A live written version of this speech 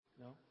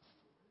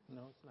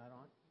No, it's not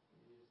on.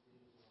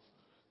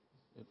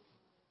 It,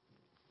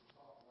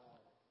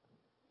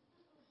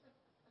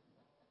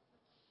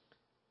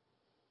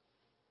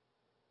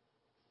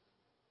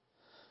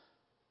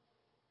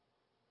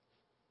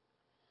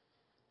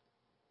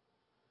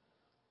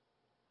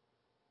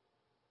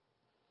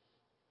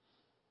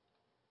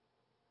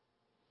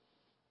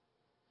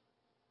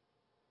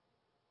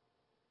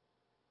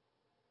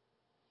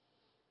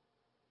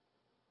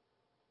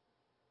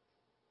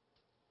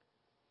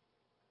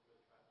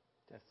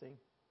 testing.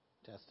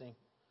 Testing.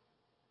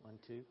 1,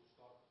 2.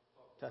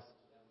 Test.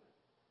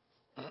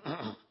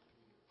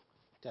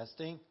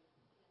 Testing.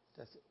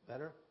 Test it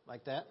better?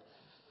 Like that?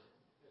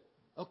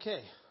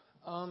 Okay.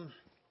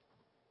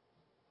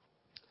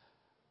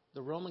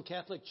 The Roman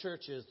Catholic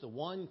Church is the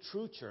one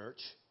true church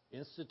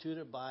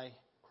instituted by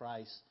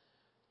Christ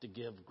to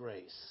give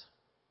grace.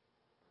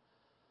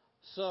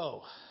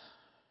 So,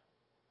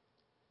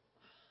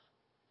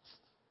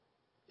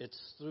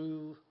 it's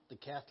through the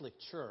Catholic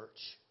Church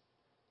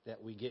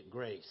that we get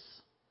grace.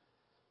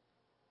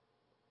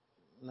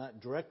 Not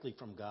directly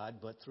from God,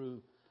 but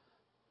through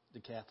the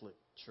Catholic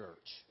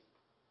Church.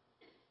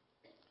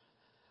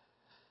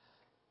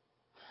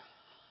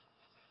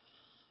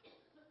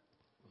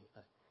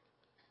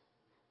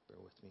 Bear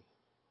with me.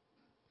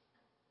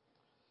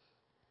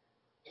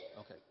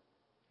 Okay.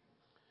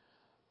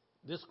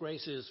 This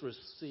grace is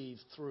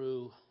received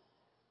through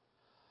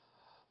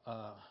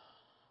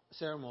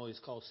ceremonies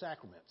called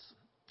sacraments.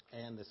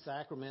 And the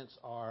sacraments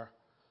are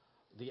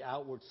the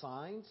outward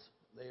signs.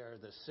 They are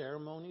the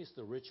ceremonies,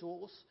 the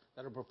rituals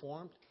that are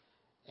performed.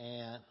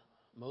 And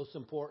most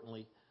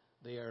importantly,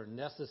 they are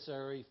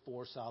necessary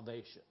for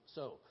salvation.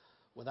 So,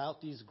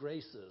 without these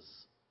graces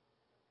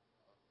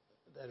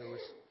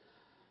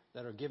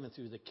that are given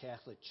through the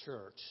Catholic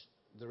Church,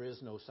 there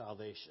is no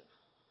salvation.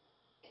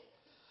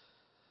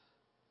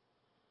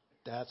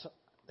 That's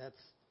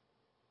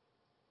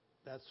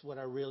what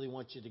I really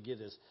want you to get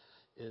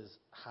is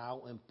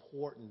how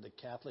important the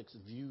Catholics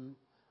view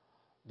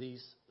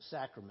these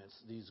sacraments,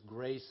 these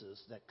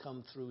graces that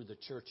come through the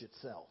church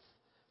itself,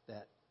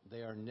 that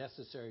they are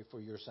necessary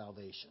for your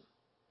salvation.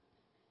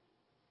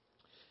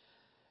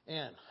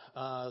 And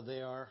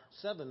there are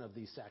 7 of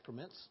these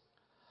sacraments,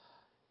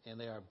 and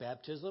they are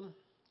baptism,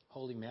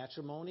 holy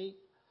matrimony,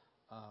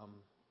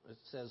 it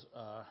says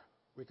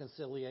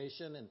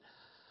reconciliation, and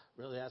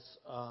really that's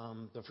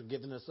the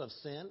forgiveness of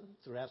sin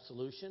through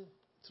absolution,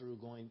 through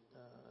going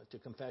to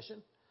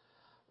confession,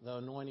 the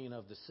anointing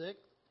of the sick,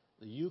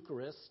 the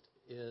Eucharist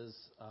is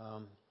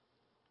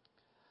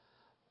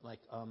like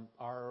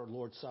our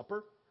Lord's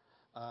Supper,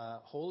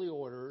 holy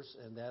orders,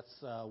 and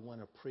that's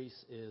when a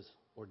priest is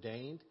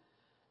ordained,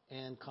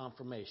 and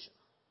confirmation.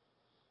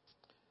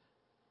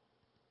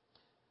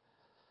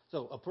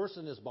 So a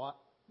person is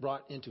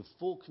brought into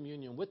full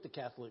communion with the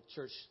Catholic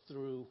Church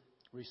through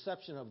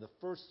reception of the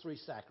first 3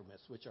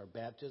 sacraments, which are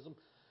baptism,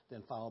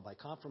 then followed by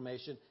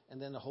confirmation,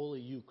 and then the Holy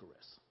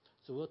Eucharist.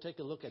 So we'll take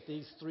a look at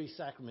these 3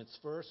 sacraments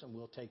first, and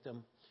we'll take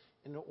them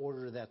in the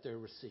order that they're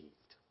received.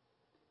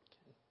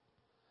 Okay.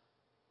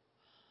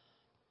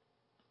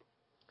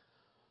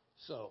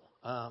 So,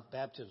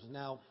 baptism.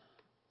 Now,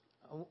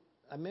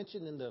 I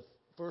mentioned in the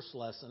first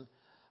lesson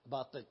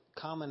about the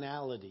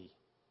commonality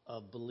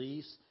of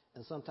beliefs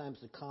and sometimes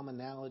the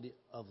commonality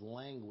of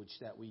language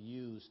that we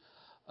use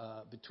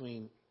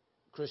between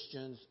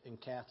Christians and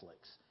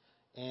Catholics.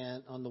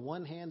 And on the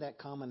one hand, that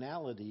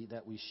commonality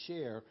that we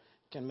share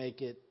can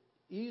make it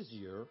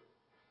easier.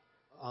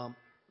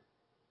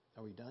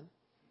 Are we done?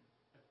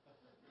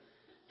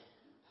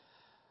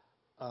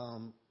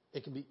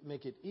 It can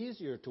make it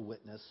easier to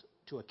witness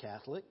to a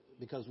Catholic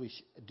because we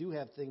do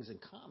have things in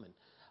common.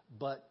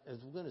 But as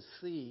we're going to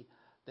see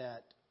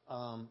that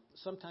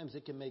sometimes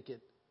it can make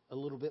it a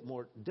little bit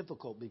more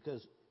difficult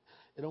because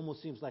it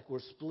almost seems like we're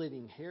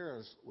splitting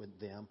hairs with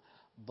them,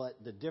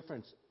 but the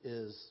difference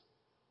is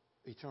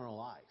eternal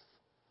life.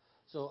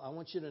 So I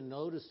want you to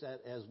notice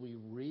that as we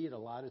read a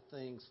lot of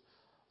things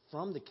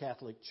from the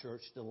Catholic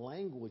Church, the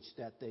language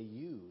that they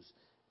use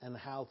and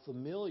how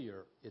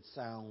familiar it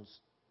sounds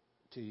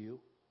to you,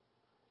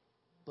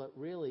 but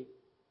really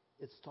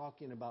it's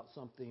talking about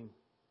something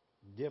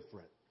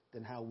different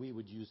than how we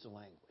would use the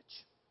language.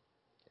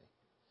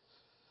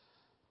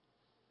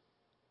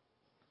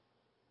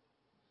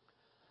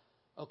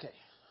 Okay,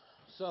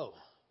 so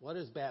what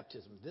is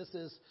baptism? This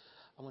is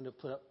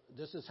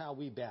how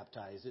we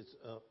baptize. It's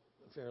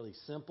fairly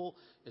simple.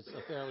 It's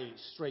fairly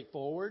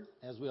straightforward,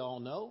 as we all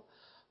know.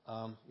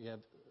 You have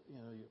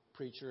your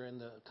preacher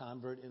and the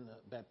convert in the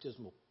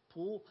baptismal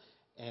pool,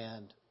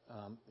 and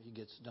he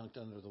gets dunked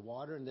under the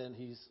water, and then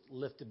he's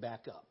lifted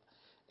back up.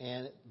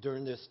 And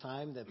during this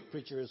time, the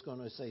preacher is going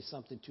to say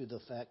something to the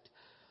effect,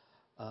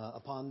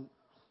 upon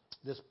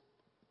this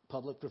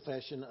public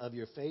profession of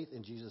your faith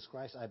in Jesus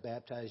Christ, I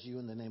baptize you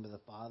in the name of the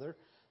Father,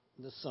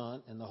 the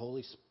Son, and the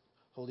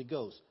Holy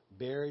Ghost,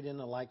 buried in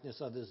the likeness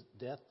of his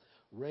death,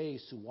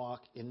 raised to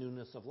walk in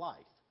newness of life.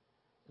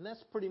 And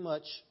that's pretty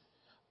much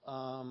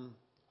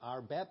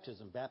our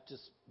baptism,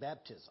 Baptist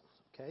baptism.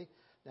 Okay?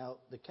 Now,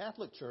 the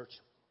Catholic Church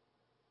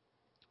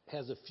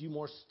has a few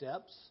more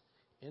steps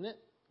in it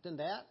than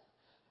that.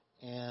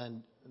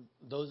 And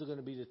those are going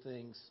to be the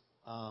things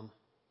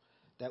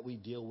that we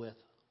deal with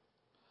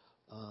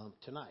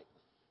tonight.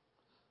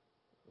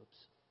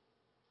 Oops.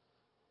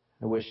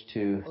 I wish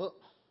to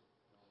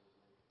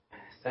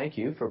thank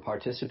you for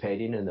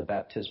participating in the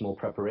baptismal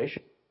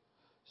preparation.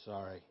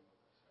 Sorry.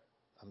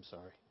 I'm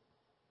sorry.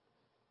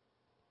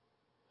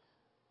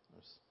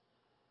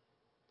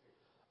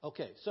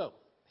 Okay, so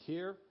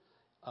here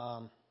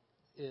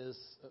is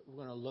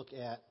we're going to look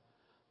at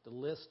the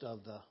list of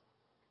the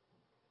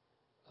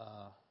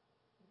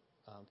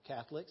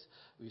Catholics.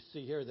 We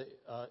see here the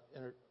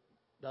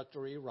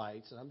introductory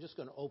rites, and I'm just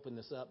going to open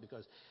this up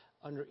because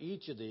under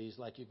each of these,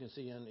 like you can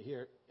see in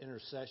here,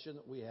 intercession,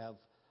 we have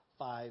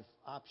 5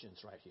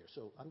 options right here.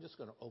 So I'm just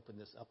going to open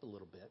this up a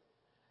little bit,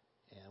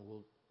 and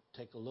we'll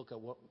take a look at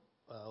what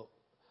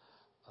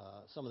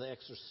some of the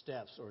extra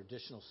steps or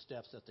additional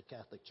steps that the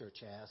Catholic Church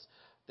has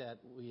that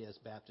we as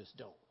Baptists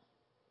don't.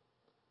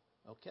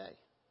 Okay,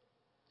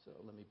 so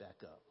let me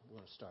back up. We're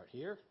going to start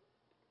here,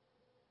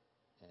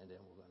 and then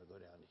we're going to go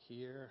down to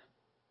here.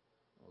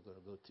 We're going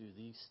to go through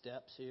these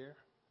steps here.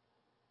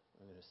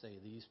 We're going to say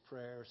these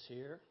prayers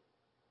here,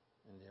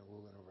 and then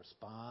we're going to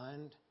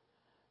respond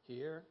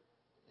here,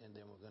 and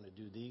then we're going to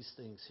do these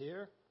things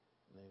here,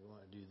 and then we're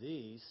going to do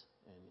these,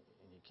 and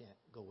you can't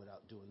go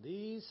without doing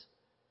these,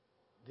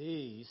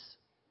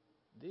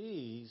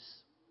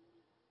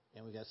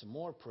 and we got some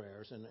more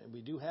prayers, and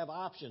we do have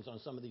options on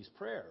some of these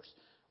prayers.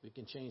 We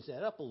can change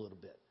that up a little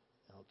bit,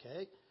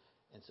 okay?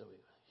 And so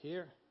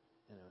here,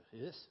 and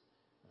this,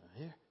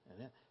 here, and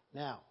then.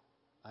 Now,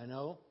 I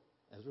know,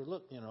 as we're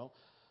looking,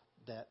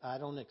 that I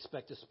don't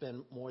expect to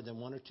spend more than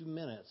 1 or 2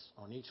 minutes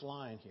on each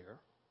line here.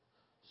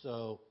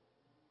 So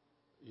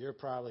your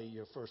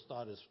first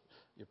thought is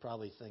you're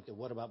probably thinking,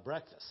 what about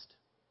breakfast,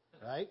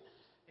 right?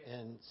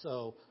 And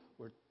so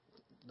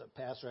the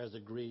pastor has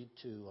agreed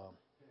to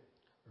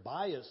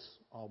buy us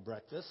all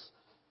breakfast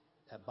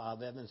at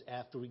Bob Evans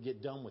after we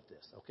get done with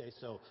this, okay?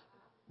 So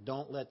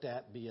don't let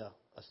that be a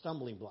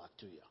stumbling block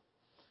to you,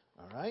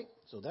 all right?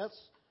 So that's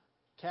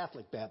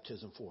Catholic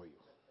baptism for you.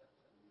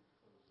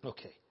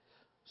 Okay,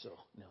 so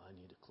now I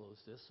need to close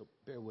this, so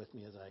bear with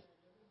me as I...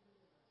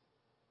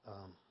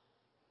 okay,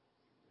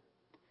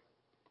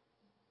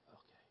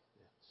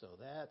 yeah, so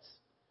that's...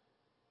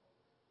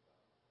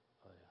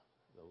 oh, yeah,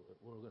 so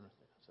we're going to...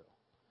 so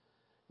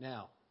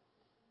now,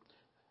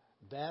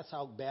 that's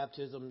how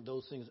baptism,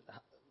 those things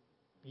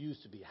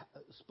used to be,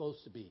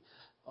 supposed to be.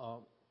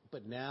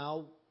 But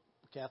now,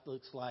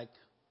 Catholics, like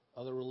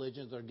other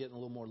religions, are getting a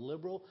little more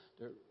liberal.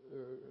 They're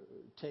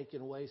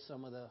taking away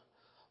some of the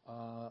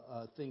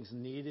things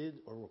needed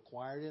or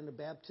required in the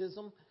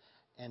baptism.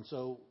 And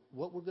so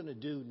what we're going to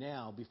do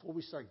now, before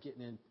we start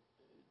getting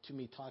into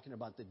me talking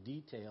about the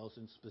details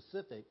and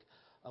specific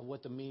of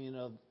what the meaning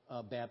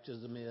of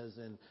baptism is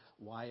and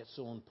why it's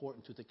so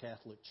important to the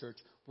Catholic Church,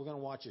 we're going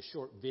to watch a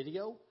short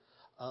video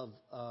of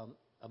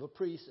a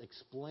priest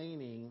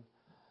explaining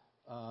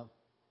a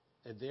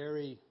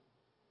very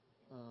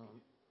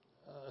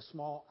a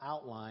small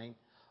outline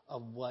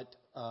of what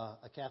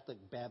a Catholic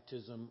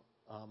baptism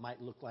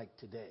might look like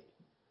today.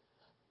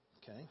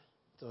 Okay,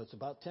 so it's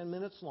about 10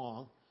 minutes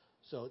long.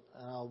 So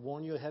I'll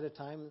warn you ahead of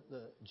time,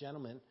 the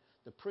gentleman,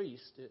 the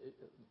priest,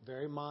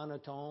 very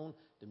monotone.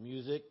 The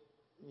music,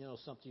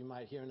 something you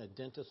might hear in a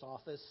dentist's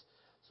office.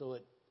 So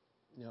it,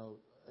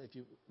 if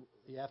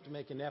you have to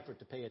make an effort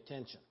to pay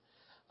attention.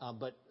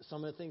 But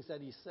some of the things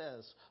that he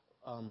says,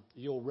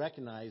 you'll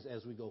recognize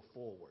as we go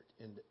forward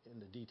in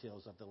the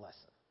details of the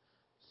lesson.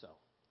 So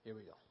here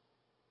we go.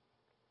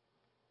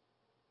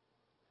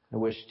 I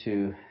wish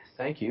to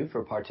thank you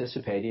for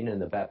participating in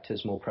the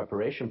baptismal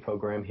preparation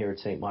program here at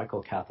St.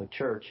 Michael Catholic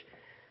Church.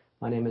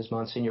 My name is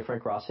Monsignor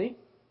Frank Rossi.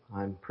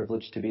 I'm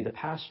privileged to be the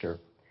pastor.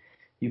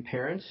 You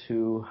parents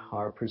who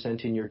are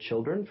presenting your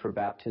children for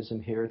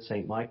baptism here at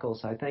St.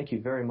 Michael's, I thank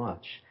you very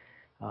much.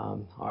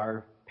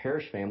 Our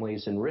parish family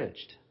is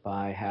enriched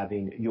by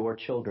having your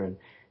children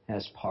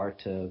as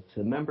part of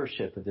the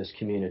membership of this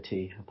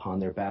community upon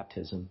their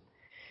baptism.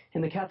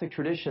 In the Catholic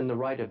tradition, the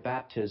rite of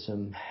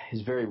baptism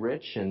is very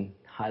rich and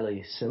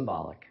highly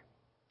symbolic.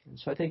 And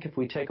so I think if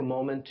we take a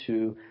moment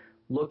to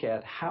look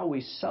at how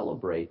we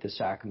celebrate the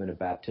sacrament of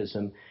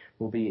baptism,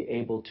 we'll be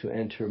able to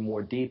enter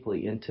more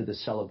deeply into the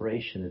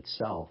celebration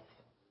itself.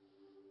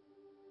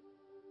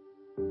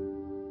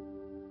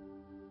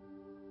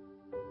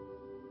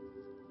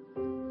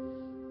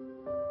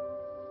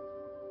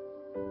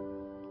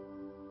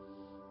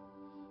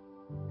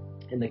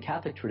 In the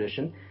Catholic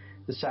tradition,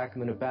 the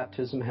sacrament of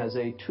baptism has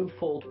a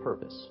twofold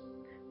purpose.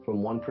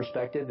 From one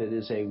perspective, it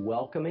is a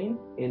welcoming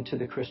into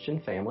the Christian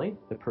family,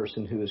 the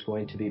person who is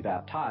going to be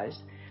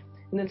baptized.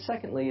 And then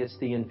secondly, it's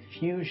the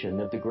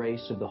infusion of the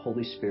grace of the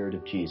Holy Spirit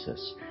of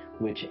Jesus,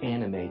 which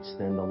animates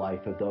then the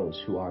life of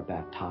those who are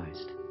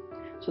baptized.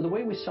 So the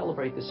way we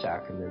celebrate the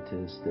sacrament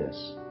is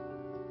this.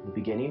 In the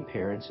beginning,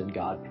 parents and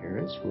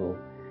godparents will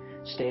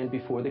stand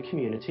before the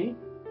community,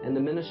 and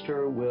the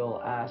minister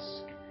will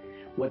ask,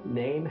 "What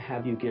name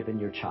have you given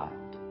your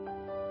child?"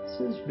 This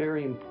is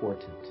very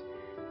important.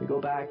 We go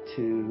back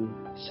to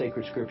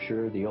sacred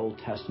scripture, the Old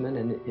Testament,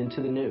 and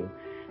into the New.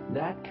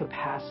 That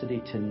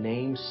capacity to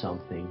name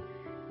something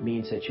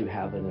means that you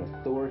have an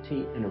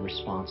authority and a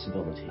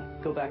responsibility.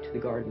 Go back to the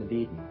Garden of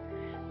Eden,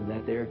 and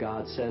that there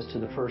God says to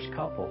the first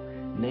couple,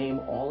 name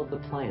all of the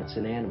plants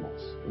and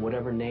animals.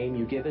 Whatever name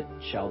you give it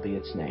shall be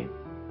its name.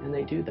 And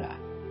they do that.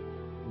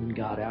 And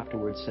God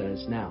afterwards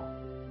says, now,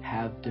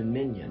 have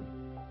dominion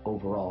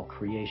over all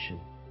creation.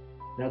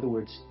 In other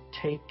words,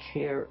 take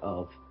care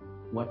of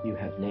what you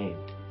have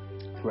named.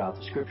 Throughout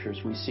the scriptures,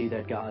 we see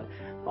that God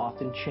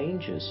often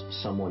changes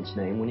someone's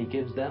name when he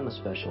gives them a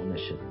special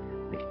mission.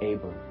 Like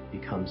Abram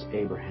becomes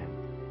Abraham,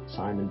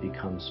 Simon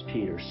becomes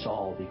Peter,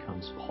 Saul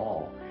becomes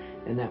Paul.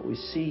 And that we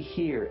see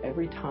here,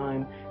 every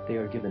time they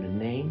are given a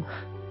name,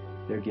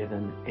 they're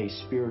given a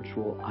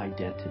spiritual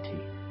identity.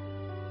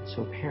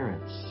 So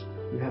parents,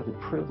 you have the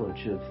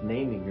privilege of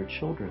naming your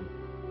children.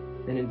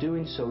 And in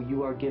doing so,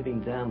 you are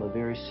giving them a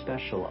very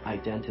special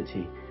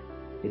identity.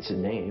 It's a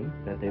name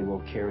that they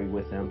will carry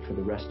with them for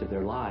the rest of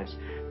their lives,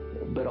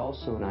 but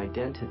also an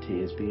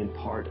identity as being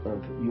part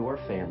of your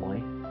family,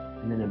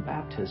 and then in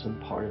baptism,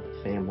 part of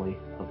the family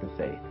of the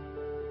faith.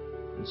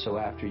 And so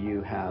after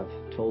you have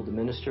told the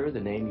minister the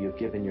name you've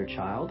given your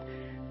child,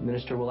 the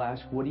minister will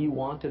ask, what do you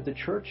want of the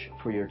church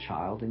for your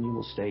child? And you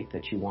will state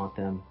that you want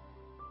them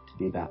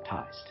to be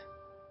baptized.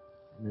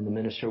 And then the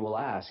minister will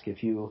ask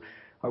if you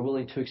are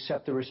willing to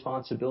accept the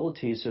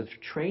responsibilities of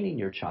training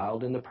your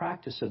child in the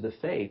practice of the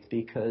faith,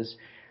 because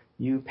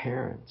you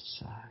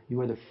parents, you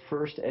are the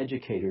first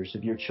educators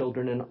of your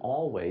children in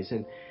all ways,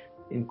 and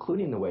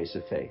including the ways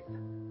of faith.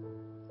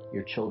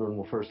 Your children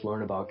will first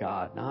learn about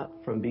God, not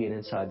from being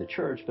inside the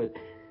church, but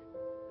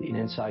being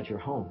inside your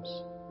homes.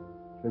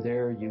 For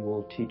there you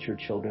will teach your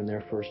children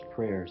their first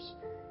prayers.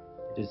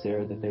 It is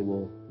there that they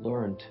will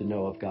learn to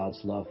know of God's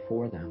love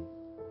for them.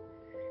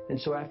 And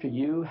so after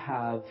you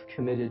have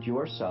committed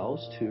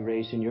yourselves to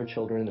raising your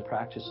children in the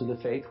practice of the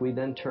faith, we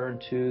then turn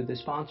to the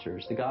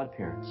sponsors, the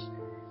godparents.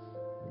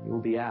 You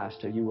will be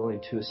asked, are you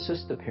willing to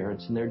assist the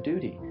parents in their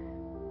duty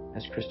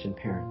as Christian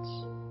parents?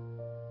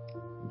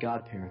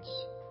 Godparents,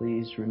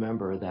 please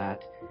remember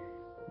that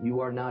you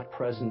are not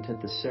present at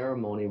the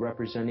ceremony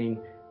representing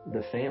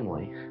the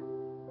family,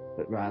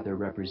 but rather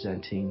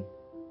representing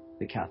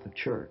the Catholic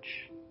Church.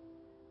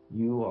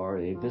 You are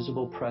a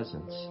visible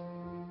presence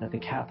that the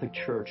Catholic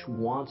Church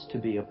wants to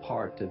be a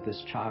part of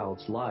this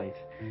child's life,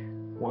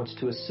 wants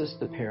to assist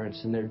the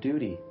parents in their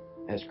duty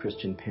as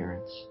Christian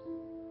parents.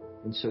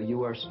 And so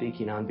you are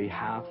speaking on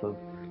behalf of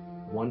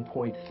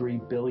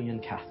 1.3 billion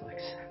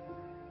Catholics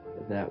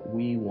that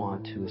we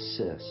want to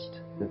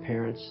assist the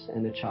parents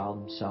and the child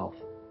himself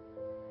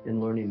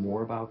in learning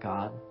more about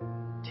God,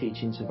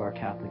 teachings of our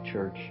Catholic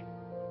Church,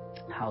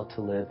 how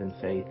to live in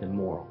faith and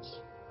morals.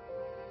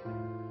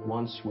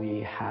 Once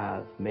we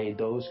have made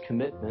those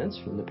commitments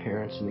from the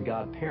parents and the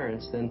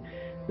godparents, then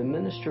the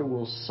minister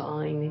will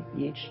sign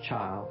each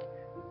child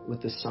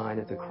with the sign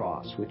of the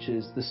cross, which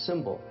is the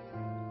symbol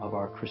of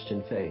our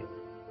Christian faith.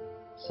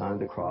 The sign of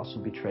the cross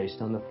will be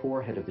traced on the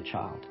forehead of the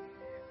child.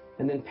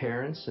 And then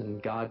parents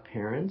and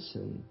godparents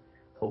and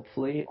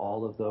hopefully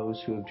all of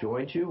those who have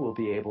joined you will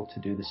be able to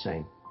do the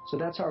same. So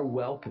that's our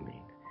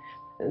welcoming.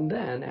 And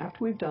then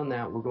after we've done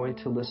that, we're going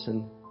to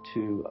listen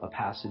to a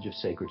passage of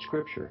sacred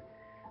scripture.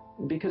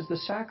 Because the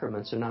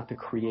sacraments are not the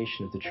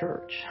creation of the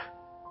church.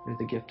 They're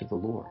the gift of the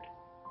Lord.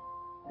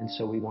 And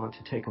so we want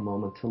to take a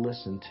moment to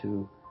listen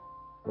to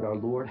what our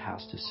Lord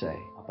has to say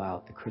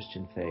about the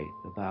Christian faith,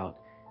 about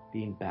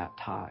being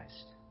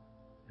baptized,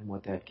 and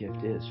what that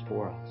gift is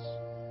for us.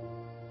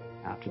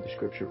 After the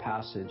scripture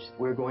passage,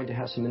 we're going to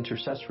have some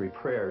intercessory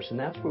prayers, and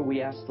that's where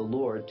we ask the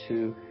Lord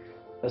to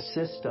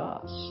assist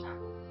us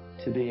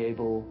to be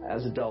able,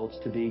 as adults,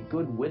 to be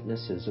good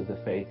witnesses of the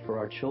faith for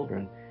our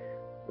children,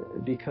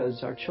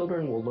 because our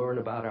children will learn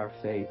about our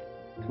faith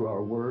through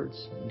our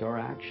words and our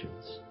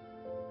actions.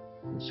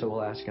 And so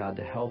we'll ask God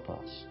to help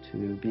us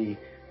to be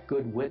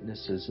good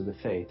witnesses of the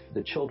faith for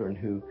the children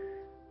who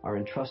are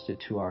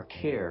entrusted to our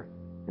care.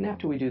 And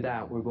after we do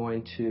that, we're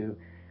going to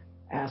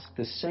ask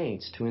the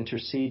saints to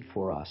intercede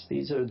for us.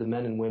 These are the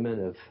men and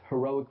women of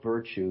heroic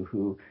virtue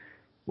who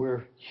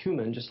were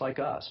human just like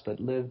us, but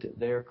lived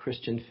their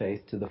Christian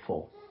faith to the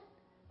full.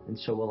 And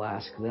so we'll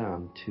ask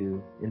them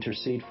to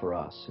intercede for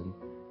us and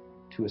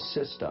to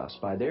assist us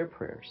by their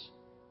prayers,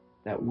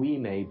 that we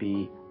may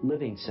be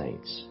living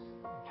saints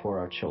for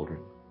our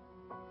children.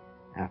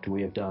 After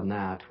we have done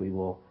that, we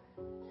will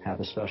have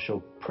a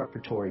special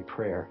preparatory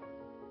prayer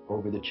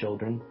over the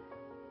children,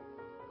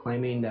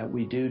 claiming that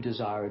we do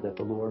desire that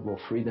the Lord will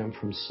free them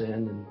from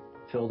sin and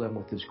fill them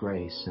with His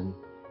grace.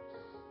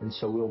 And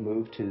so we'll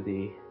move to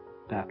the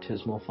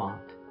baptismal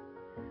font.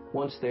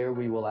 Once there,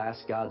 we will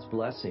ask God's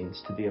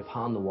blessings to be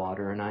upon the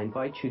water, and I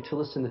invite you to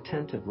listen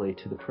attentively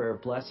to the prayer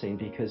of blessing,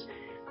 because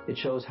it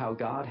shows how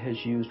God has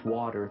used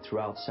water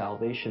throughout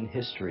salvation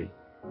history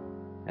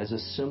as a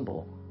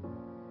symbol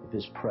of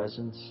His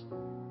presence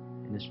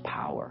and His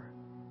power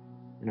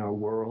in our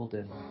world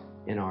and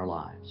in our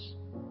lives.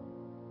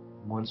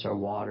 Once our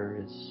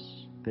water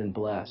is been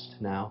blessed.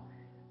 Now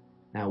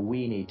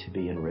we need to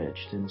be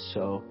enriched. And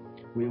so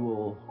we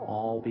will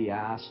all be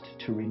asked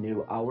to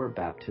renew our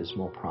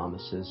baptismal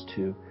promises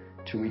to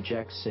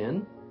reject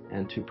sin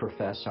and to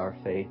profess our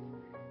faith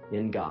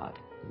in God.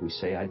 We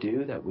say, I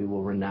do, that we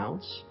will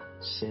renounce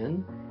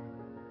sin,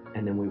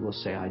 and then we will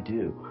say, I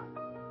do,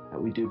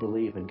 that we do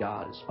believe in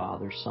God as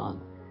Father, Son,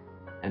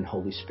 and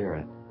Holy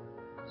Spirit.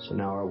 So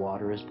now our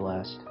water is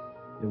blessed,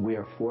 and we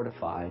are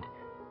fortified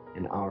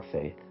in our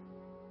faith.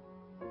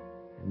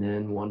 And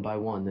then one by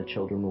one, the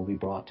children will be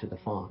brought to the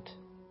font,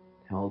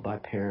 held by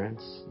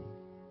parents,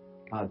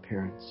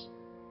 godparents,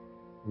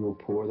 who will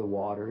pour the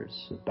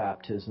waters of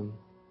baptism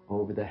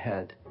over the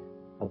head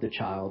of the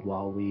child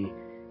while we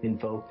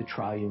invoke the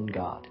triune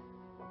God.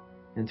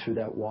 And through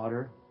that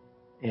water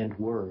and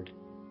word,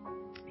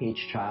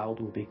 each child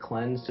will be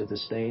cleansed of the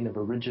stain of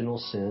original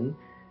sin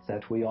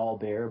that we all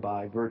bear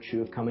by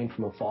virtue of coming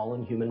from a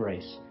fallen human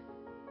race.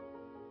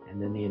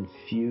 And then the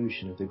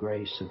infusion of the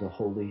grace of the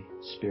Holy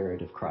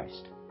Spirit of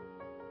Christ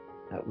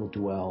that will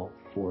dwell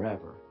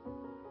forever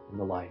in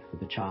the life of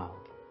the child.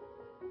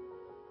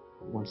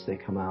 Once they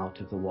come out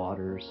of the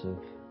waters of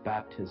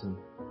baptism,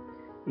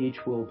 each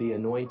will be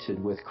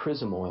anointed with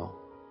chrism oil.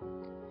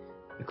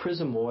 The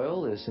chrism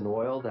oil is an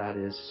oil that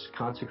is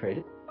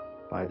consecrated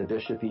by the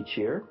bishop each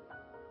year.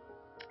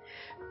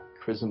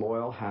 Chrism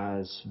oil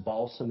has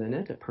balsam in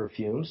it, a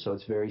perfume, so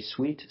it's very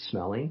sweet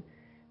smelling.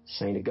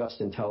 St.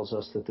 Augustine tells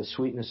us that the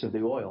sweetness of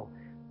the oil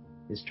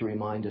is to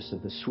remind us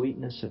of the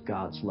sweetness of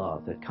God's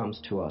love that comes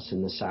to us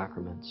in the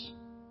sacraments.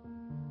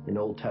 In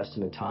Old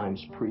Testament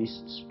times,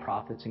 priests,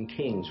 prophets, and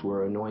kings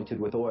were anointed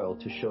with oil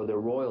to show their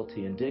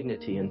royalty and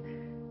dignity,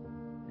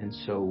 and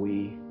so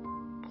we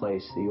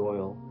place the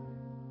oil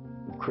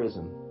of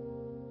chrism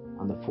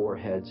on the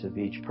foreheads of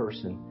each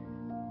person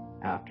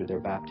after their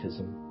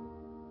baptism.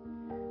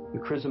 The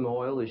chrism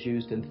oil is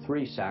used in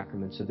 3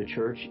 sacraments of the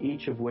Church,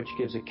 each of which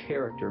gives a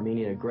character,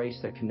 meaning a grace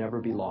that can never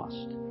be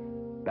lost: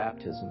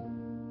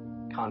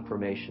 baptism,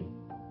 confirmation,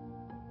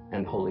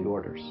 and holy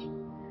orders.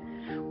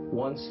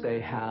 Once they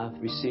have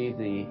received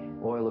the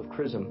oil of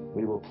chrism,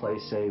 we will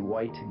place a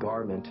white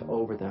garment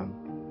over them.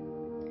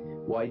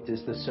 White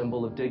is the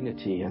symbol of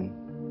dignity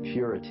and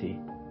purity,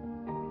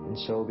 and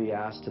so be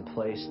asked to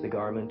place the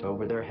garment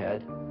over their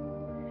head.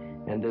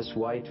 And this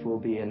white will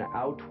be an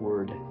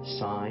outward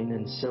sign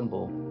and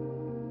symbol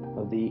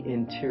of the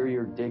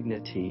interior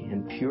dignity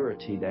and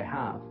purity they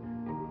have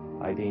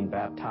by being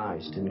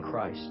baptized in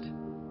Christ.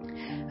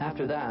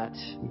 After that,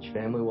 each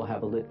family will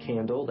have a lit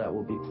candle that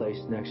will be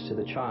placed next to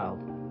the child.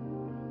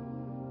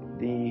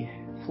 The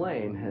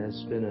flame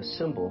has been a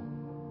symbol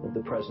of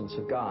the presence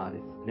of God.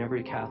 In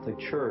every Catholic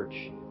church,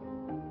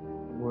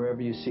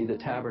 wherever you see the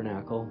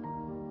tabernacle,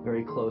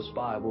 very close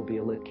by will be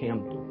a lit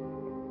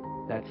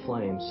candle. That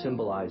flame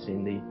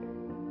symbolizing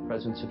the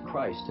presence of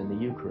Christ in the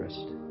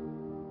Eucharist.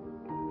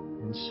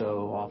 And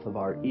so off of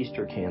our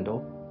Easter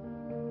candle,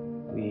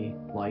 we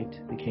light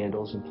the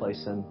candles and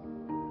place them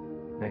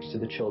next to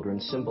the children,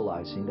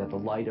 symbolizing that the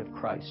light of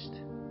Christ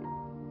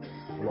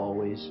will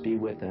always be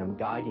with them,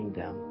 guiding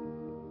them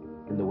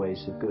in the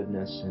ways of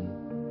goodness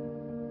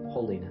and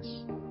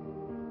holiness.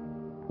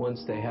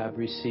 Once they have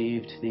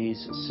received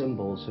these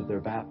symbols of their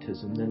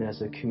baptism, then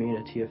as a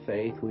community of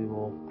faith, we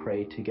will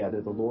pray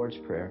together the Lord's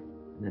Prayer.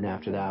 And then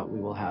after that, we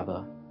will have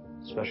a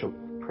special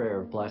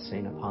prayer of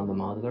blessing upon the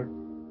mother,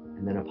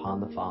 and then upon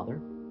the father,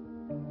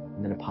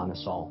 and then upon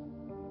us all,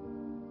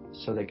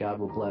 so that God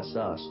will bless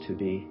us to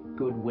be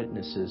good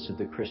witnesses of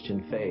the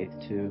Christian faith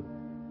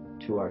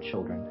to our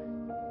children.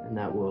 And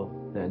that will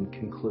then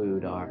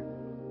conclude our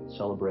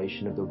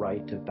celebration of the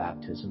rite of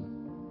baptism,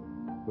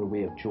 where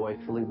we have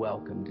joyfully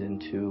welcomed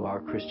into our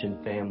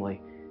Christian family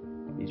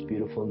these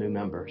beautiful new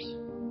members,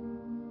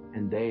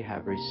 and they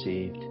have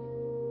received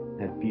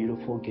that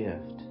beautiful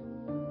gift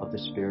of the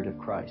Spirit of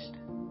Christ,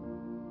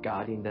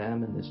 guiding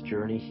them in this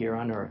journey here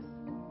on earth,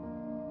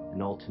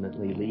 and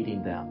ultimately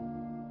leading them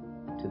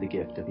to the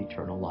gift of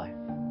eternal life.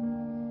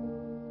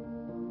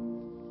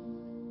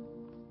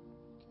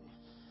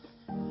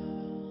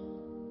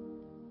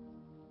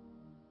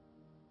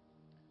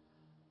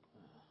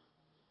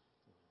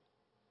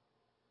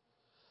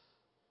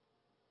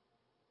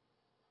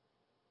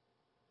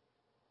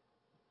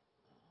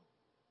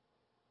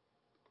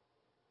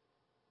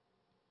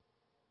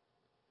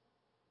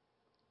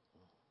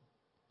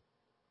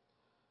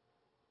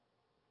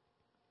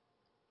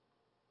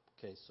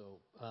 Okay, so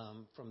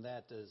from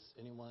that, does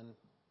anyone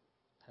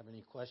have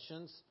any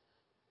questions?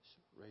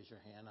 Raise your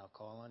hand, I'll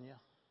call on you.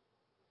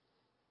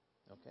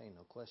 Okay,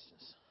 no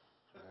questions.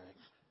 All right.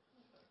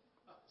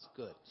 That's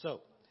good.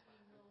 So,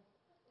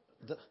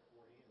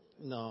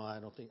 no, I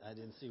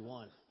didn't see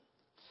one.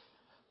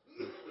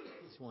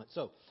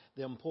 So,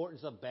 the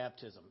importance of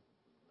baptism.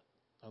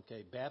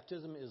 Okay,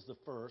 baptism is the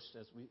first,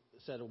 as we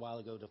said a while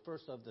ago, the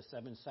first of the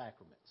 7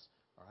 sacraments.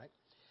 All right?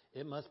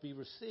 It must be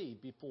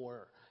received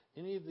before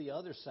any of the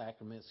other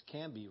sacraments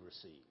can be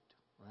received,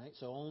 right?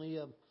 So only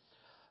a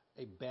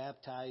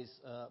baptized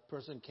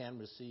person can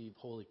receive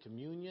Holy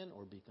Communion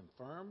or be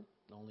confirmed.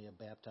 Only a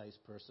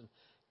baptized person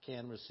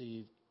can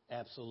receive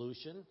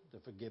absolution, the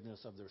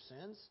forgiveness of their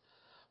sins,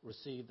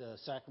 receive the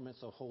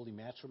sacraments of holy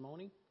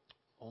matrimony.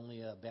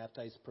 Only a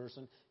baptized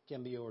person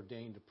can be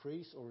ordained a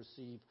priest or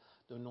receive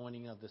the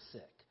anointing of the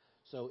sick.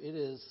 So it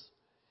is,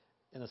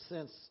 in a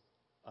sense,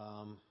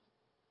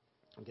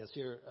 I guess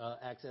here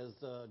acts as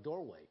the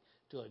doorway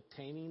to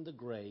attaining the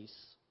grace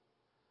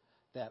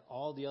that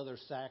all the other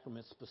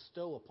sacraments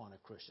bestow upon a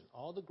Christian.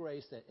 All the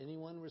grace that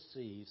anyone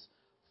receives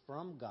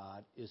from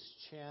God is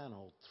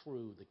channeled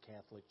through the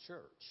Catholic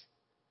Church.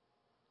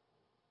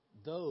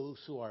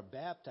 Those who are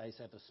baptized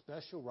have a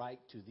special right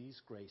to these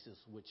graces,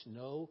 which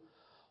no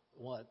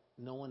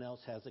one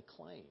else has a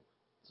claim.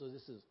 So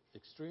this is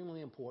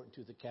extremely important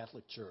to the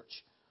Catholic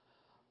Church.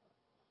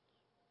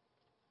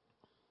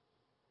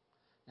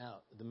 Now,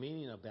 the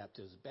meaning of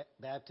baptism.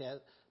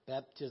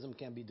 Baptism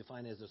can be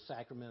defined as a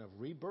sacrament of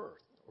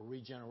rebirth or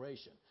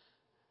regeneration.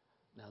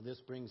 Now, this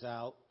brings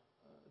out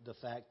the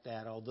fact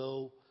that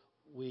although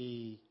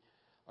we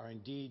are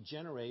indeed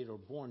generated or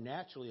born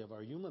naturally of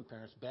our human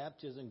parents,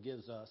 baptism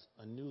gives us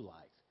a new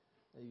life.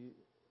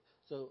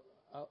 So,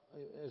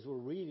 as we're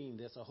reading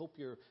this, I hope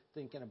you're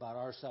thinking about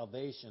our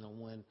salvation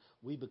and when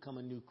we become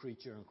a new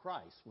creature in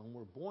Christ, when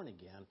we're born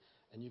again,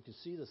 and you can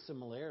see the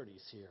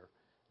similarities here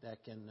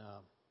that can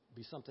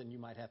be something you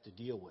might have to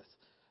deal with,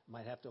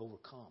 might have to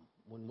overcome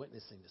when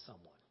witnessing to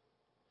someone.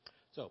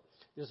 So,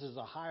 this is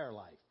a higher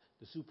life,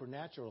 the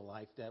supernatural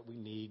life that we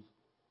need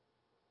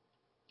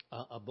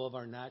above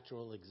our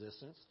natural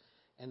existence.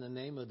 And the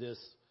name of this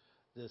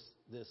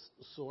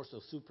source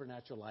of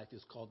supernatural life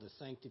is called the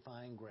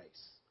sanctifying grace.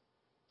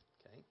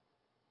 Okay?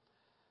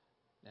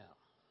 Now,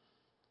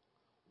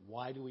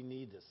 why do we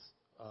need this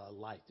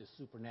life, this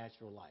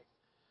supernatural life?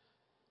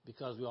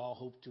 Because we all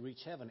hope to reach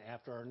heaven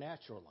after our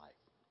natural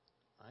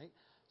life. Right?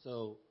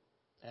 So,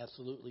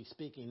 absolutely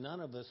speaking, none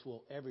of us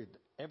will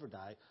ever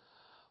die.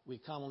 We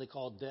commonly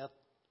call death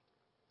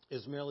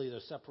is merely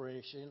the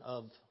separation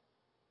of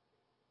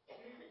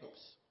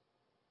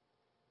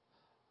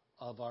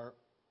our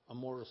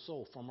immortal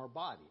soul from our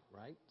body,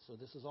 right? So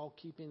this is all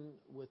keeping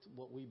with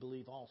what we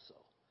believe also.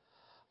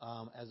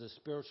 As a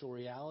spiritual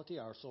reality,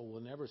 our soul will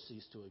never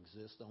cease to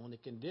exist. The only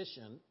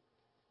condition,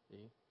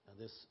 now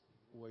this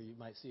where you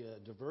might see a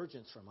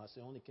divergence from us,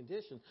 the only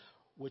condition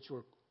which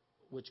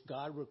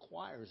God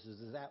requires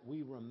is that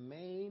we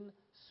remain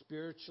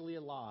spiritually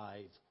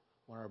alive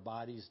when our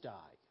bodies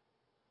die.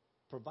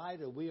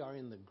 Provided we are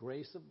in the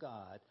grace of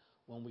God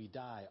when we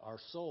die, our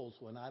souls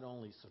will not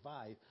only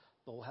survive,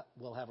 but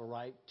will have a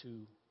right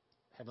to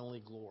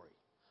heavenly glory.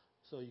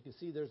 So you can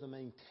see there's a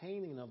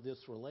maintaining of this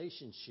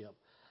relationship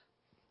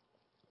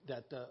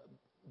that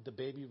the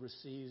baby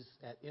receives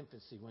at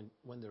infancy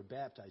when they're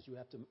baptized. You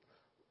have to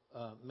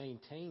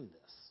maintain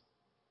this.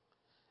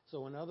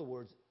 So in other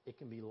words, it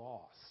can be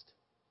lost,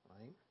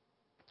 right?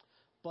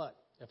 But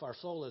if our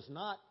soul is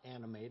not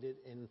animated,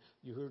 and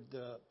you heard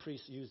the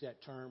priest use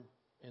that term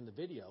in the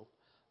video,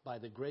 by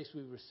the grace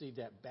we received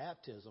at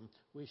baptism,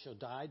 we shall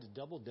die the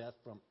double death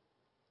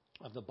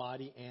of the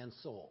body and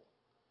soul.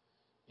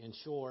 In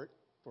short,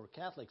 for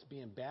Catholics,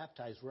 being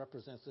baptized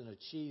represents and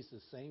achieves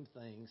the same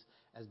things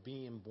as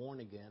being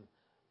born again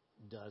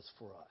does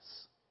for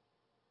us.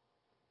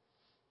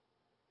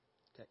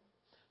 Okay,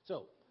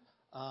 so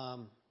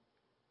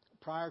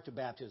prior to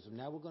baptism,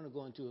 now we're going to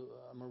go into,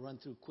 I'm going to run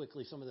through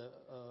quickly some of the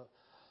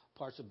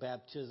parts of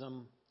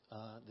baptism,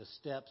 the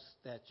steps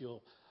that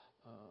you'll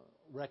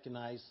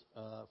recognize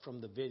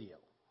from the video.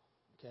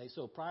 Okay,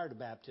 so prior to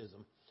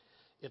baptism,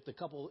 if the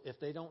couple, if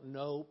they don't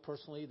know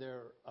personally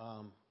their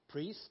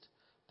priest,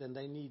 then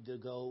they need to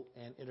go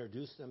and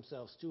introduce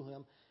themselves to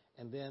him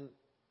and then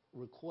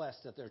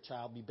request that their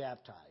child be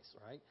baptized,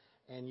 right?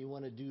 And you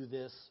want to do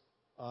this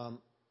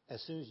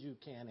as soon as you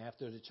can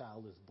after the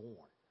child is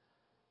born,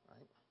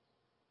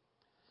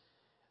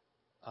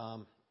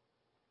 right?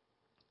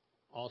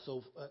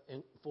 Also,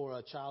 for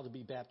a child to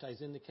be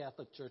baptized in the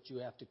Catholic Church, you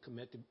have to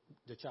commit to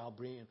the child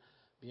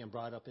being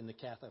brought up in the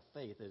Catholic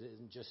faith. It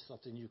isn't just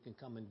something you can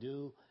come and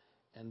do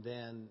and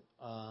then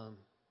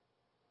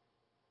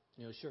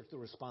shirk the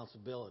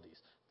responsibilities.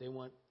 They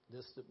want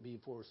this to be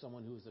for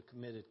someone who is a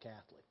committed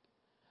Catholic.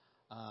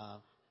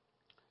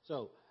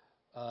 So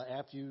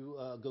after you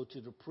go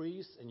to the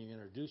priest and you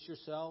introduce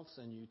yourselves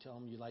and you tell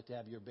them you'd like to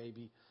have your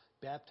baby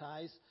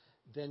baptized,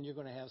 then you're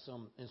going to have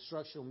some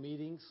instructional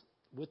meetings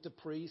with the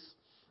priest,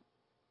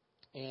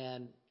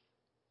 and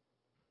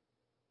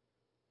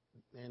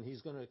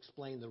he's going to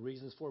explain the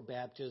reasons for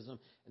baptism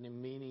and the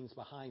meanings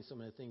behind some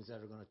of the things that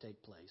are going to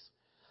take place.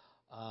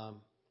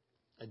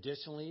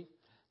 Additionally,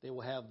 they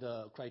will have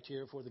the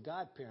criteria for the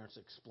godparents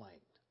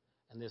explained,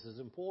 and this is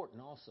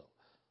important also,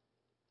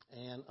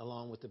 and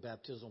along with the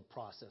baptismal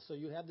process. So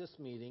you have this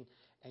meeting,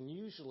 and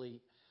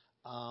usually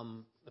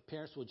the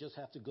parents will just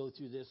have to go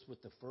through this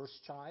with the first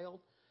child,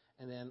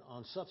 and then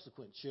on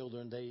subsequent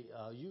children, they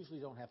usually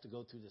don't have to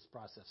go through this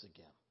process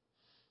again.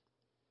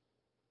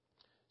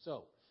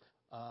 So,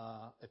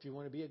 if you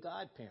want to be a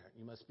godparent,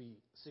 you must be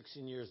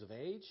 16 years of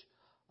age.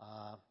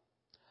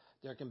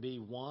 There can be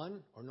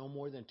one or no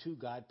more than two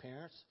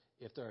godparents.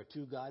 If there are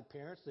two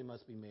godparents, they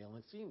must be male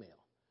and female.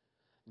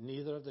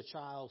 Neither of the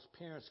child's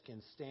parents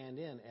can stand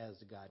in as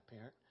the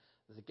godparent.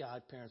 The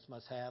godparents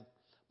must have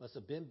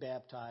been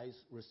baptized,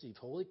 received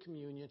Holy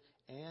Communion,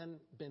 and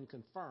been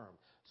confirmed.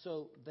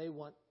 So they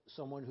want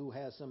someone who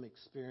has some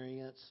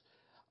experience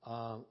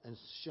and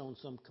shown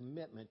some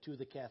commitment to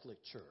the Catholic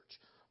Church,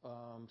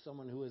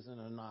 someone who isn't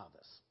a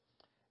novice.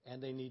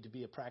 And they need to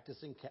be a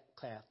practicing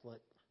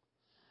Catholic.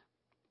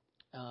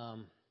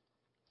 And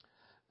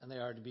they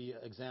are to be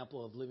an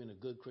example of living a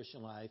good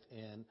Christian life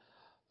and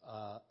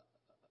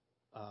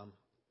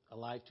a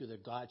life to their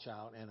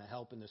godchild and a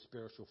help in the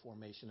spiritual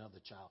formation of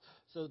the child.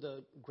 So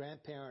the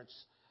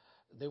grandparents,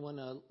 they want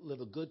to live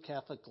a good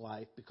Catholic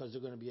life because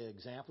they're going to be an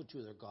example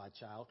to their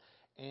godchild,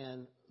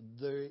 and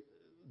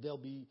they'll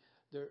be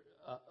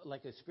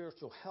like a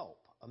spiritual help,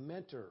 a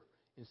mentor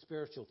in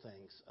spiritual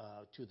things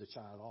to the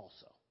child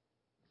also.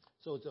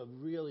 So it's a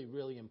really,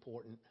 really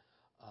important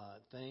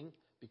thing,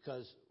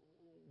 because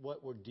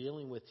what we're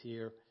dealing with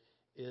here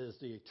is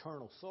the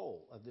eternal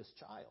soul of this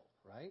child,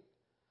 right?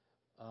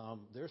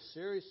 They're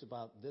serious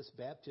about this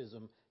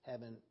baptism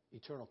having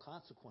eternal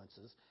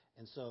consequences,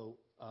 and so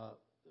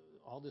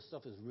all this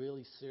stuff is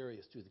really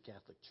serious to the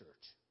Catholic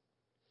Church.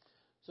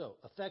 So,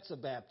 effects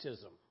of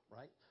baptism,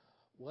 right?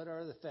 What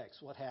are the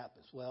effects? What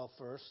happens? Well,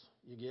 first,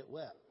 you get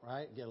wet,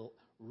 right? Get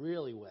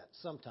really wet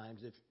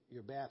sometimes if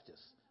you're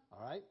Baptist,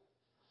 all right?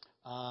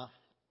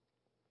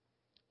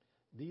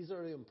 These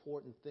are the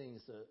important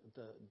things,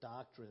 the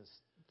doctrines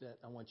that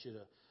I want you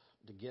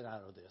to get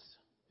out of this,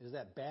 is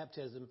that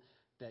baptism,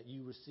 that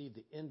you receive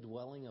the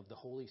indwelling of the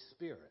Holy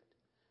Spirit.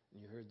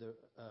 And you heard the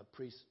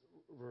priest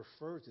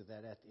refer to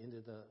that at the end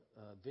of the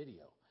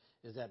video.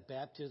 Is that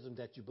baptism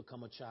that you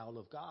become a child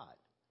of God?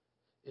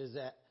 Is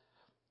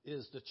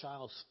the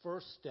child's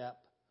first step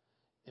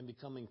in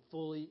becoming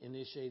fully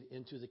initiated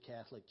into the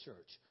Catholic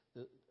Church.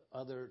 The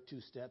other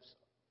two steps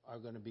are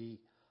going to be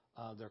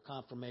their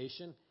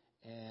confirmation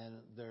and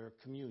their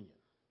communion.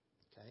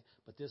 Okay?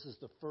 But this is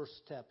the first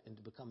step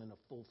into becoming a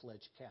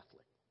full-fledged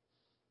Catholic.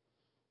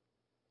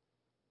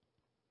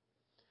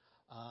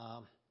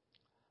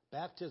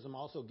 Baptism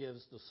also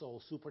gives the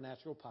soul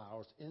supernatural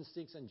powers,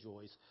 instincts, and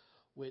joys,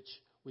 which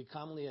we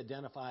commonly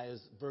identify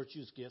as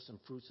virtues, gifts, and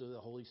fruits of the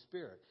Holy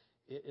Spirit.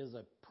 It is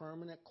a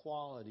permanent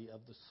quality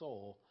of the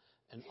soul,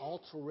 an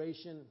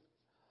alteration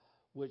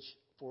which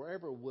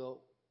forever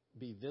will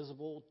be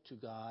visible to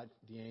God,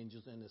 the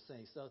angels, and the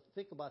saints. So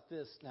think about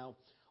this. Now,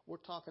 we're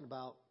talking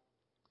about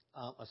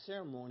a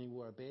ceremony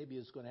where a baby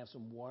is going to have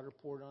some water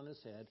poured on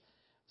his head,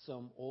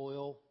 some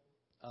oil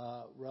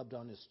rubbed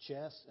on his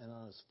chest and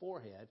on his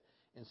forehead,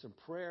 and some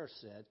prayers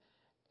said.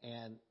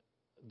 And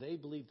they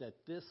believe that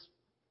this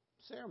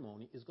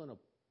ceremony is going to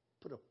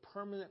put a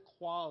permanent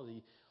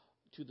quality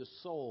to the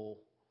soul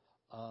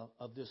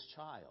of this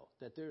child,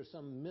 that there is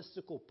some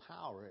mystical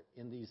power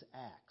in these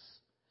acts,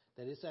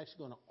 that it's actually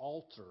going to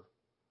alter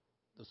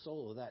the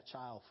soul of that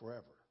child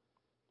forever.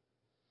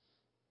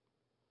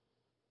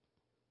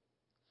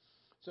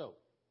 So,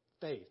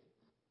 faith.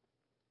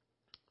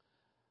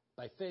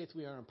 By faith,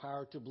 we are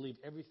empowered to believe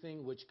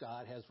everything which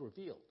God has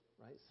revealed,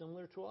 right?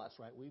 Similar to us,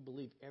 right? We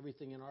believe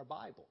everything in our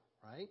Bible,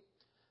 right?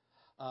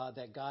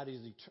 That God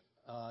is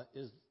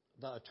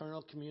the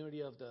eternal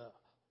community of the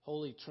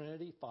Holy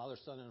Trinity, Father,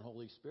 Son, and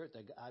Holy Spirit,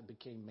 that God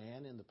became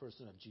man in the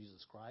person of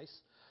Jesus Christ,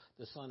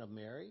 the Son of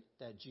Mary,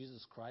 that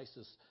Jesus Christ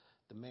is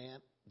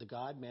the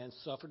God-man,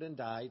 suffered and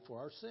died for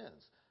our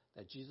sins,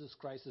 that Jesus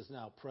Christ is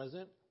now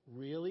present,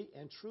 really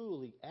and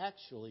truly,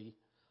 actually,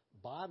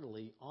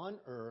 bodily, on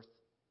earth,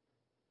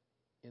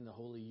 in the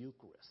Holy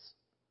Eucharist.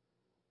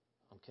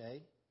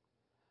 Okay?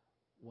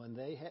 When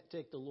they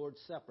take the Lord's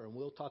Supper, and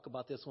we'll talk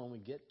about this when we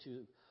get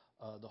to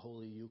the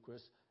Holy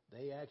Eucharist,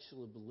 they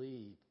actually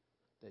believe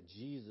that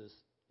Jesus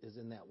is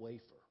in that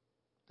wafer,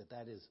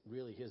 that is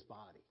really his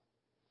body.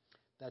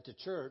 That the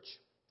church,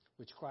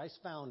 which Christ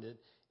founded,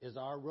 is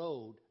our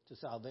road to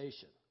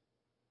salvation.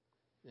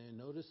 And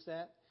notice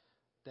that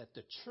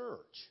the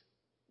church,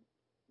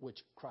 which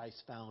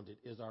Christ founded,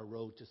 is our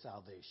road to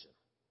salvation.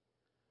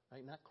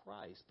 Right? Not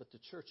Christ, but the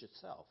church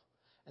itself.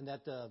 And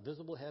that the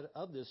visible head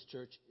of this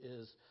church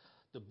is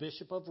the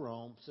Bishop of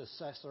Rome,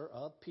 successor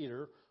of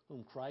Peter,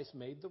 whom Christ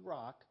made the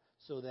rock,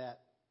 so that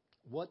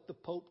what the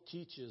Pope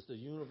teaches, the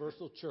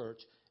universal church,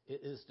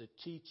 it is the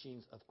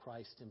teachings of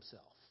Christ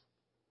himself.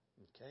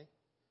 Okay?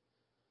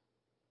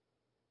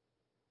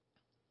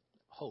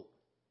 Hope.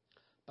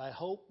 By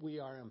hope, we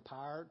are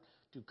empowered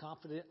to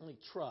confidently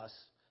trust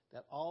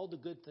that all the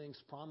good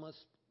things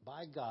promised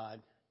by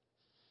God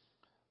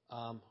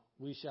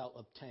we shall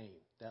obtain,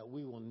 that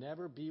we will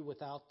never be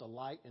without the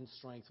light and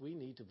strength we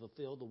need to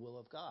fulfill the will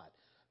of God.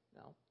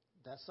 Now,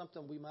 that's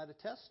something we might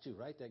attest to,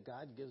 right? That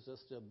God gives us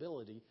the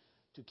ability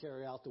to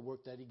carry out the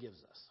work that he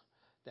gives us.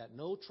 That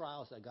no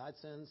trials that God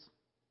sends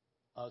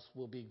us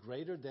will be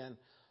greater than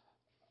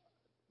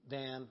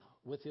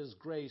with his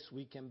grace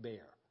we can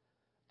bear.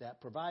 That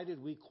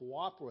provided we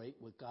cooperate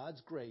with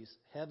God's grace,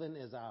 heaven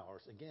is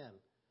ours. Again,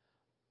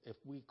 if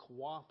we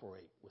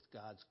cooperate with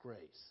God's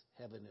grace,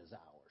 heaven is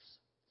ours.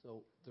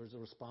 So there's a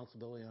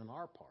responsibility on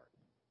our part,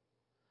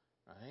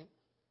 right?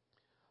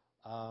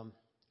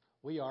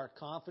 We are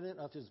confident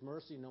of His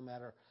mercy no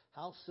matter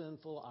how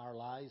sinful our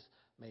lives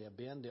may have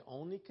been. The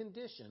only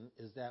condition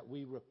is that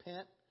we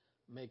repent,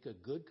 make a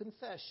good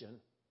confession,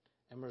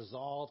 and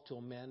resolve to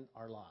amend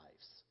our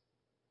lives.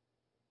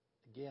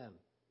 Again,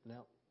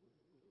 now,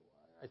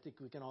 I think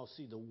we can all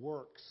see the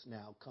works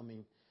now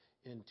coming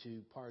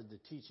into part of the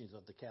teachings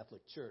of the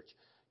Catholic Church.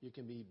 You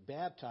can be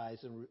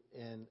baptized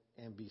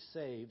and be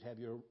saved, have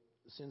your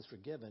sins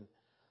forgiven,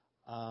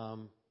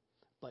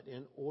 but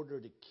in order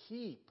to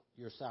keep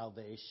your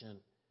salvation,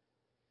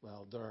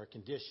 well, there are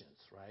conditions,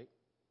 right?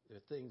 There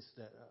are things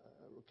that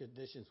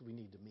conditions we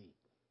need to meet.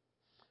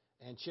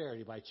 And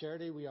charity. By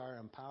charity, we are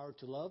empowered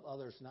to love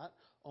others not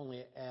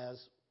only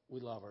as we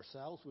love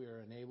ourselves, we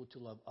are enabled to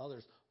love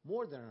others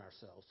more than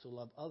ourselves, to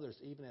love others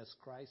even as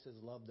Christ has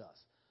loved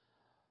us.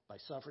 By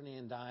suffering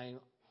and dying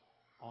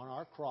on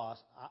our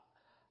cross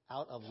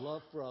out of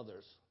love for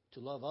others. To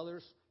love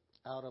others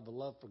out of a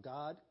love for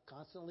God,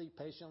 constantly,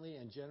 patiently,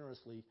 and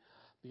generously,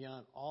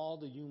 beyond all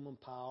the human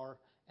power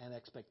and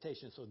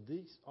expectations. So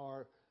these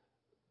are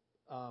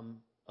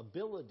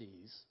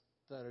abilities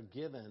that are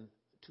given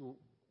to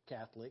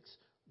Catholics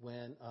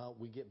when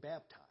we get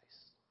baptized.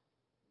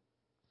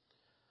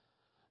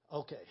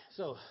 Okay,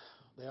 so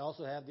they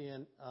also have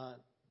the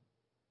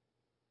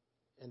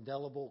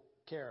indelible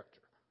character.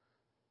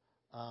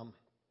 And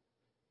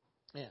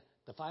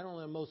the final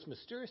and most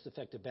mysterious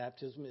effect of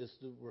baptism is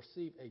to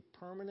receive a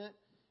permanent,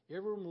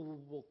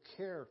 irremovable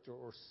character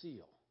or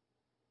seal.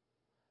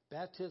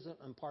 Baptism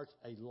imparts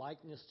a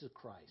likeness to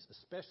Christ,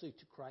 especially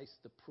to Christ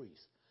the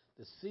priest.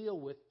 The seal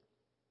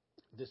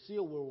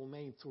will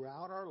remain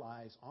throughout our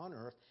lives on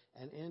earth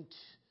and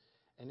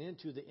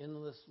into the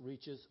endless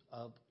reaches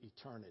of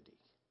eternity.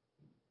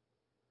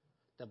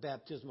 The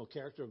baptismal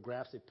character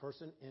grafts a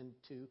person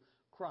into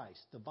Christ,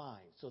 the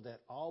vine, so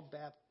that all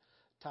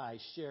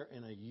baptized share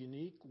in a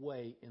unique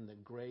way in the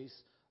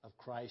grace of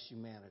Christ's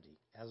humanity.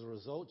 As a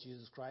result,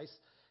 Jesus Christ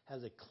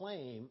has a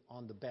claim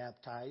on the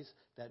baptized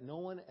that no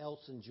one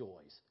else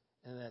enjoys,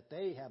 and that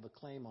they have a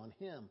claim on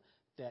Him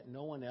that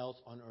no one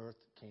else on earth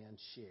can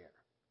share.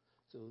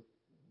 So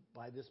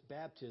by this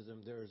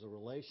baptism, there is a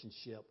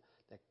relationship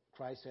that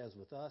Christ has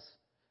with us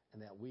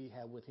and that we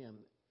have with Him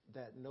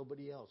that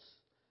nobody else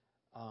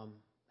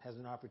has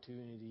an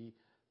opportunity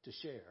to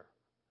share.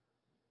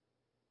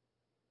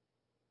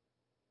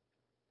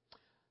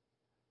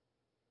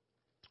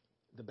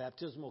 The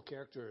baptismal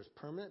character is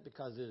permanent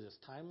because it is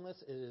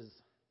timeless. It is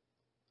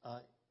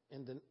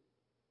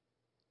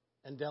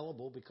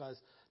indelible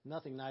because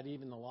nothing, not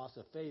even the loss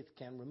of faith,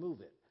 can remove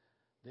it.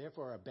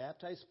 Therefore, a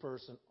baptized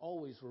person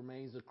always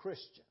remains a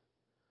Christian.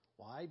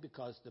 Why?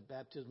 Because the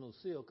baptismal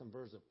seal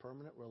confers a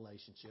permanent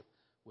relationship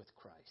with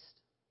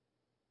Christ.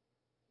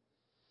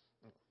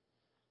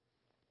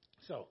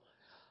 So,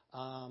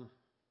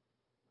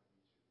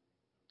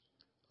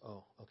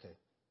 okay.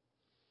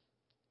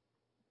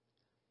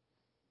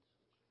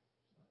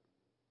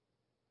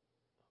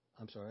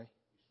 I'm sorry?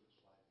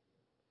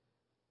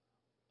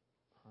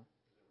 Huh?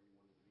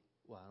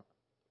 Well,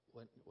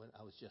 when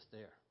I was just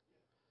there.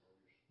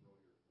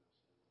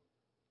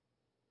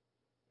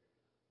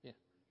 Yeah.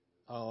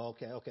 Oh,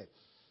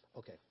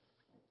 okay.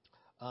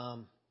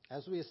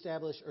 As we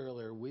established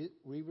earlier, we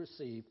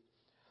receive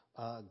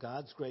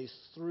God's grace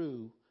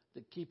through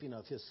the keeping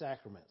of His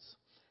sacraments,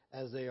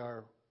 as they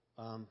are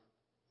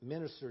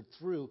ministered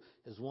through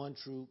His one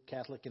true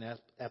Catholic and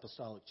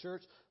Apostolic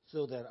Church,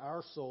 so that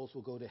our souls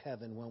will go to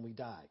heaven when we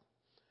die.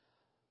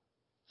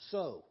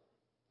 So,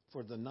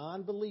 for the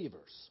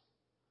non-believers,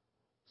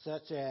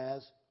 such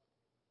as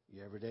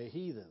your everyday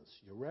heathens,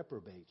 your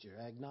reprobates, your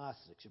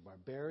agnostics, your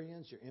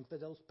barbarians, your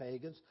infidels,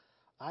 pagans,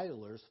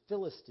 idlers,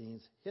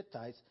 Philistines,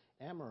 Hittites,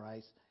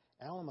 Amorites,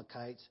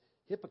 Alamachites,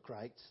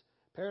 hypocrites,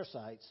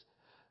 parasites,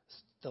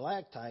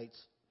 stalactites,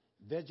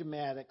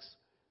 Vegematics,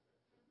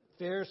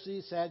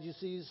 Pharisees,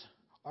 Sadducees,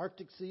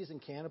 Arctices,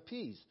 and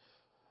Canopies.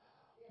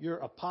 Your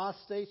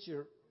apostates,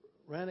 your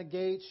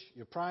renegades,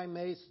 your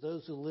primates,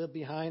 those who live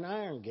behind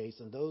iron gates,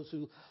 and those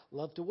who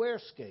love to wear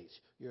skates.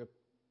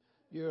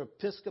 Your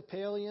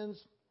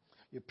Episcopalians,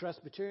 your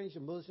Presbyterians,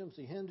 your Muslims,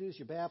 your Hindus,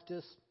 your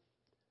Baptists,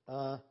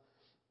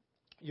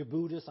 your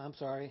Buddhists,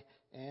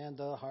 and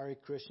the Hare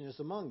Krishnas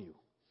among you.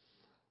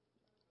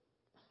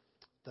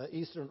 The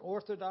Eastern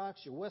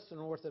Orthodox, your Western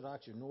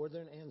Orthodox, your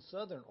Northern and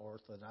Southern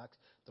Orthodox,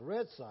 the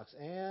Red Sox,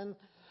 and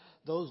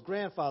those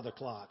grandfather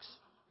clocks.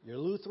 Your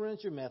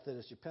Lutherans, your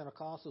Methodists, your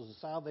Pentecostals, the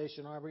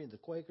Salvation Army, the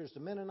Quakers, the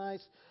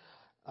Mennonites,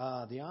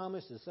 the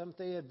Amish, the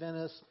Seventh-day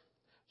Adventists,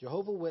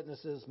 Jehovah's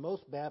Witnesses,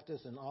 most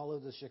Baptists, and all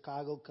of the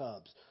Chicago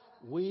Cubs.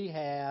 We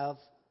have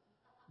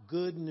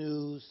good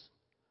news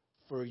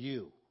for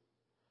you.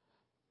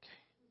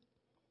 Okay.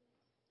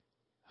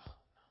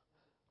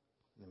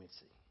 Let me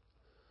see.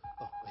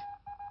 Oh, wait.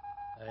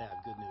 Yeah,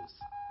 good news.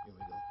 Here we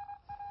go.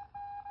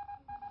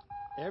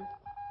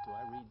 Do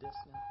I read this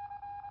now?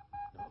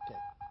 No, okay.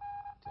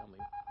 Tell me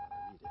when I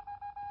read it.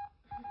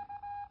 Okay.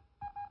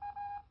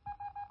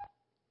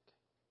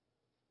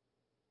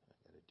 I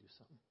got to do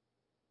something.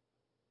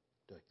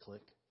 Do I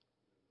click?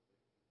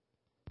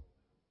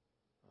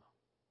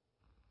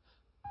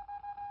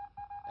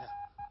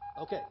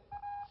 Okay.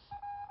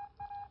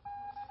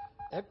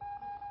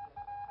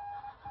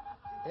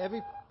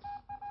 Every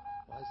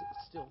why is it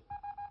still?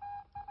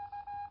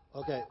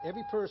 Okay,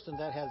 every person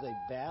that has a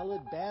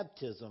valid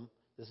baptism,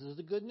 this is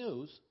the good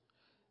news.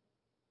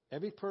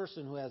 Every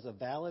person who has a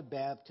valid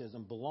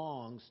baptism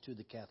belongs to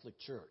the Catholic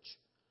Church.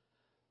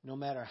 No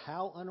matter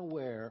how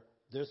unaware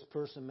this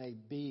person may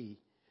be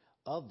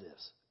of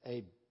this,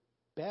 a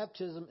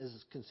baptism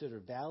is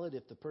considered valid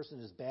if the person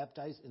is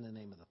baptized in the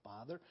name of the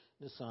Father,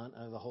 the Son,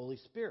 and the Holy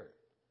Spirit.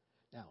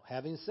 Now,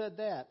 having said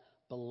that,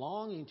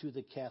 belonging to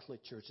the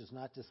Catholic Church is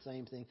not the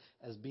same thing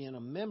as being a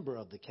member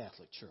of the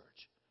Catholic Church.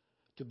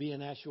 To be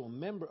an actual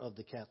member of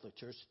the Catholic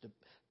Church, the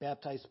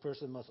baptized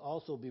person must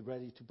also be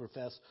ready to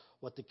profess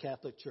what the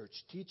Catholic Church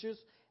teaches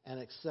and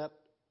accept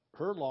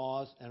her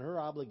laws and her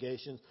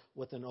obligations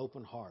with an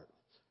open heart.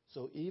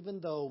 So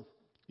even though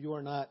you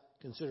are not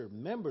considered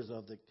members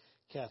of the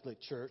Catholic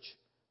Church,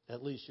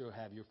 at least you'll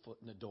have your foot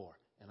in the door.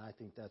 And I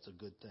think that's a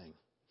good thing.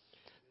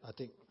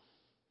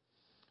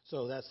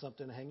 So that's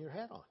something to hang your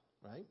hat on,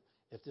 right?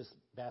 If this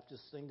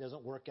Baptist thing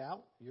doesn't work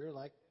out, you're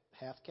like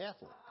half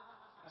Catholic.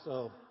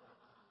 So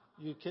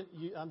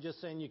I'm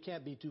just saying you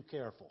can't be too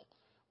careful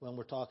when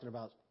we're talking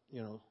about,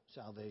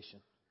 salvation.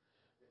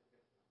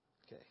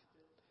 Okay.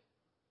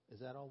 Is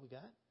that all we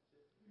got?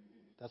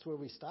 That's where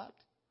we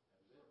stopped?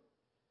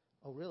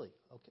 Oh, really?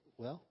 Okay.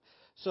 Well,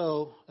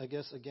 so I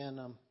guess, again,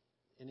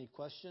 any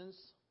questions?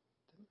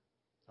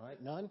 All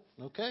right, none?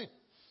 Okay.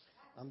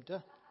 I'm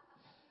done.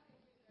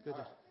 Good.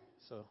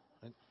 So.